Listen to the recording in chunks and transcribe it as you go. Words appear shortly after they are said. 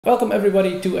Welcome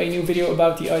everybody to a new video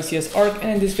about the ICS ARK,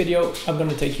 and in this video I'm going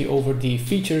to take you over the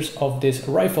features of this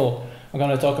rifle. I'm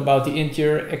going to talk about the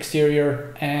interior,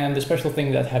 exterior and the special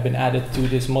things that have been added to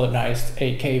this modernized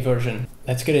AK version.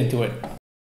 Let's get into it.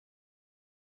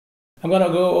 I'm going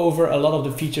to go over a lot of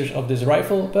the features of this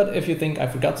rifle, but if you think I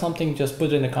forgot something, just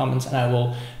put it in the comments and I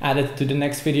will add it to the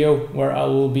next video where I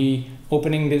will be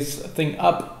opening this thing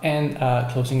up and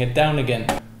closing it down again.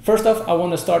 First off, I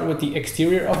want to start with the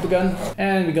exterior of the gun,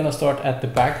 and we're gonna start at the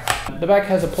back. The back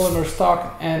has a polymer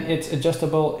stock and it's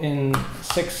adjustable in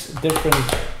 6 different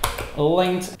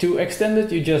lengths. To extend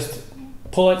it, you just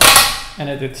pull it and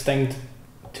it extends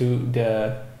to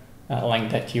the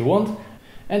length that you want.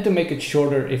 And to make it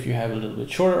shorter, if you have a little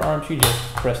bit shorter arms, you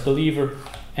just press the lever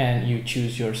and you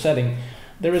choose your setting.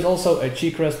 There is also a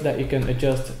cheek rest that you can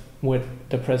adjust with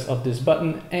the press of this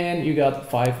button, and you got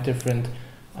 5 different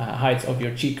heights of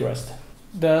your cheek rest.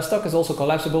 The stock is also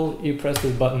collapsible. You press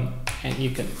this button and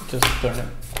you can just turn it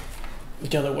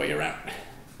the other way around.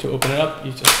 To open it up,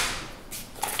 you just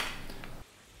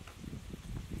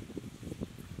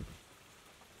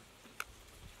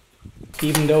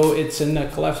even though it's in a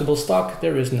collapsible stock,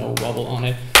 there is no wobble on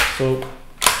it. So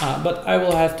but I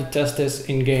will have to test this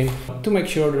in game to make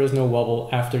sure there is no wobble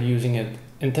after using it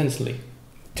intensely.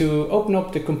 To open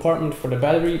up the compartment for the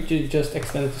battery, you just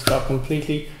extend the stock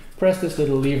completely, press this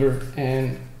little lever,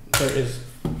 and there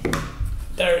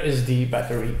is the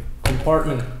battery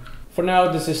compartment. For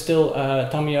now, this is still a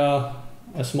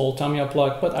small Tamiya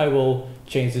plug, but I will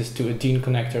change this to a DIN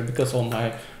connector because all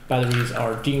my batteries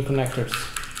are DIN connectors.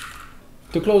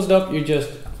 To close it up, you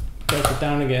just press it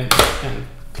down again and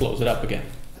close it up again.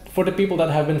 For the people that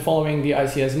have been following the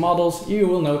ICS models, you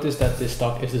will notice that this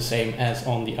stock is the same as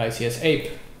on the ICS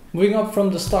Ape. Moving up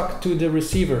from the stock to the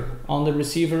receiver. On the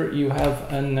receiver you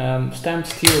have an stamped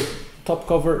steel top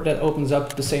cover that opens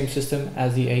up the same system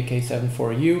as the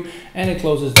AK-74U, and it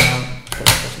closes down by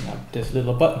pressing up this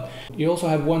little button. You also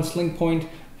have one sling point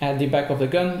at the back of the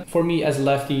gun. For me as a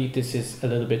lefty, this is a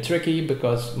little bit tricky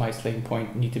because my sling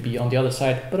point needs to be on the other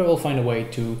side, but I will find a way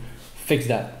to fix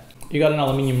that. You got an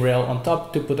aluminium rail on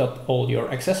top to put up all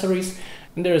your accessories,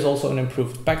 and there is also an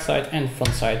improved backside and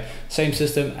front side. Same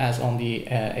system as on the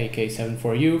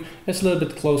AK-74U. It's a little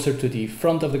bit closer to the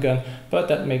front of the gun, but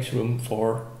that makes room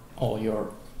for all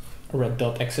your red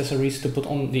dot accessories to put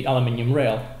on the aluminium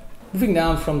rail. Moving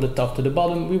down from the top to the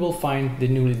bottom, we will find the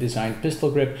newly designed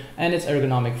pistol grip, and it's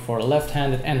ergonomic for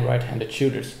left-handed and right-handed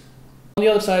shooters. On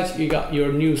the other side, you got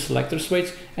your new selector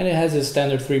switch, and it has its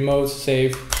standard 3 modes: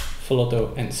 safe, full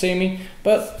auto and semi,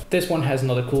 but this one has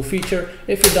another cool feature.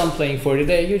 If you're done playing for the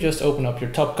day, you just open up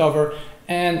your top cover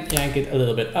and yank it a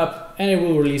little bit up, and it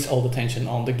will release all the tension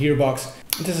on the gearbox.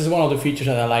 This is one of the features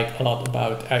that I like a lot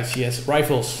about ICS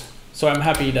rifles, so I'm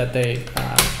happy that they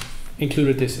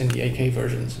included this in the AK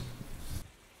versions.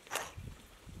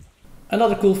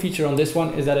 Another cool feature on this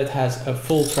one is that it has a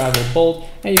full travel bolt,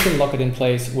 and you can lock it in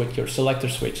place with your selector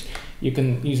switch. You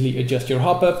can easily adjust your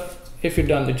hop up. If you're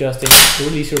done adjusting,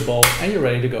 release your bolt and you're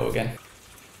ready to go again.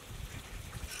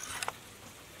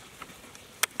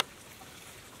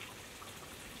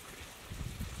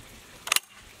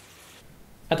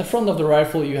 At the front of the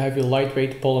rifle you have your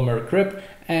lightweight polymer grip,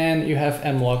 and you have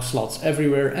M-LOK slots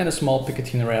everywhere and a small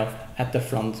Picatinny rail at the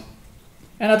front.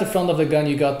 And at the front of the gun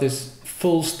you got this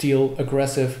full steel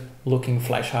aggressive looking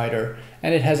flash hider,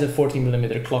 and it has a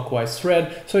 40mm clockwise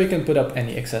thread, so you can put up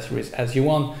any accessories as you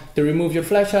want. To remove your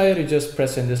flash hider, you just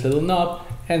press in this little knob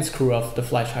and screw off the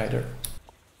flash hider.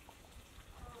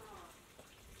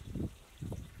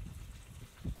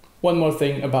 One more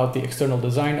thing about the external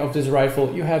design of this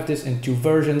rifle: you have this in 2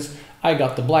 versions. I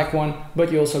got the black one,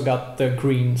 but you also got the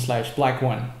green/black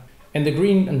one. In the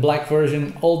green and black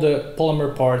version, all the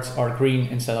polymer parts are green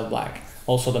instead of black.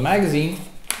 Also the magazine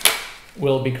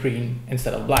will be green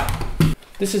instead of black.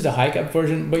 This is the high cap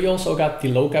version, but you also got the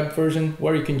low cap version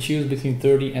where you can choose between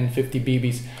 30 and 50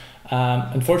 BBs.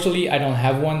 Unfortunately, I don't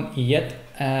have one yet.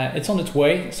 It's on its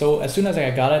way, so as soon as I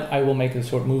got it, I will make a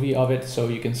short movie of it so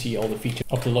you can see all the features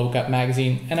of the low cap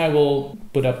magazine, and I will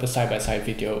put up a side-by-side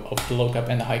video of the low cap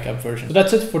and the high cap version. So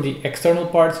that's it for the external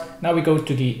parts. Now we go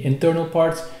to the internal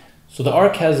parts. So the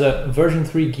ARK has a version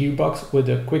 3 gearbox with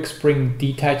a quick spring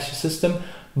detach system.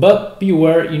 But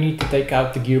beware, you need to take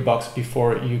out the gearbox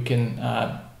before you can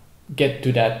get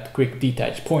to that quick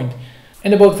detach point.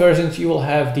 In both versions you will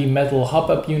have the metal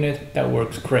hop-up unit that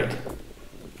works great.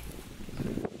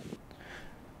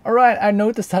 Alright, I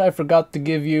noticed that I forgot to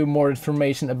give you more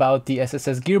information about the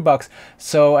SSS gearbox,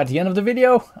 so at the end of the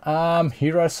video,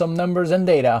 here are some numbers and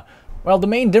data. Well, the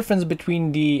main difference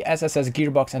between the SSS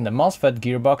gearbox and the MOSFET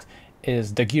gearbox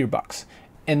is the gearbox.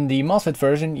 In the MOSFET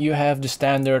version, you have the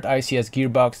standard ICS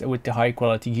gearbox with the high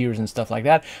quality gears and stuff like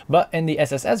that. But in the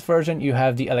SSS version, you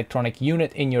have the electronic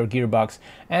unit in your gearbox,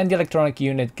 and the electronic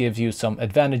unit gives you some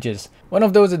advantages. One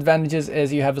of those advantages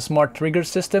is you have a smart trigger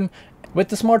system. With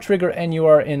the smart trigger and you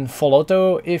are in full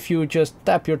auto, if you just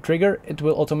tap your trigger, it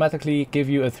will automatically give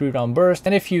you a 3-round burst.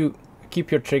 And if you keep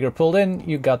your trigger pulled in,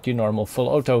 you got your normal full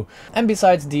auto. And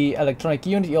besides the electronic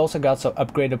unit, you also got some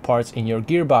upgraded parts in your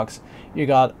gearbox. You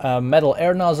got a metal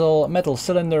air nozzle, metal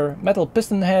cylinder, metal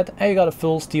piston head, and you got a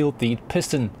full steel teeth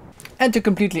piston. And to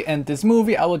completely end this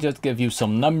movie, I will just give you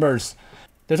some numbers.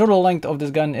 The total length of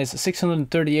this gun is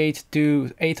 638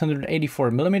 to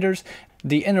 884 millimeters.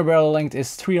 The inner barrel length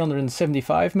is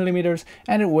 375 millimeters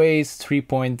and it weighs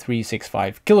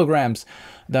 3.365 kilograms.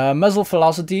 The muzzle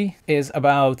velocity is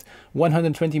about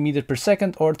 120 meters per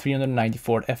second or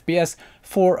 394 FPS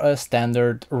for a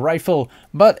standard rifle.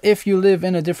 But if you live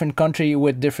in a different country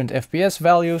with different FPS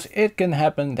values, it can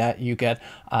happen that you get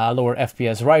a lower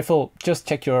FPS rifle. Just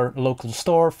check your local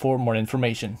store for more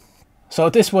information. So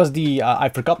this was the I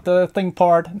forgot the thing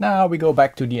part. Now we go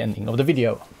back to the ending of the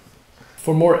video.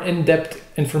 For more in-depth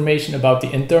information about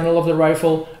the internal of the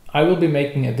rifle, I will be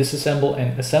making a disassemble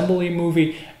and assembly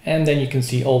movie, and then you can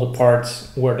see all the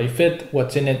parts, where they fit,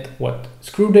 what's in it, what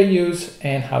screw they use,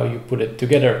 and how you put it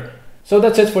together. So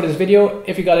that's it for this video.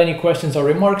 If you got any questions or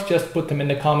remarks, just put them in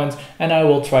the comments and I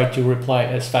will try to reply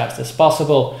as fast as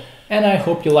possible. And I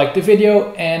hope you liked the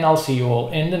video, and I'll see you all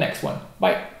in the next one.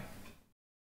 Bye!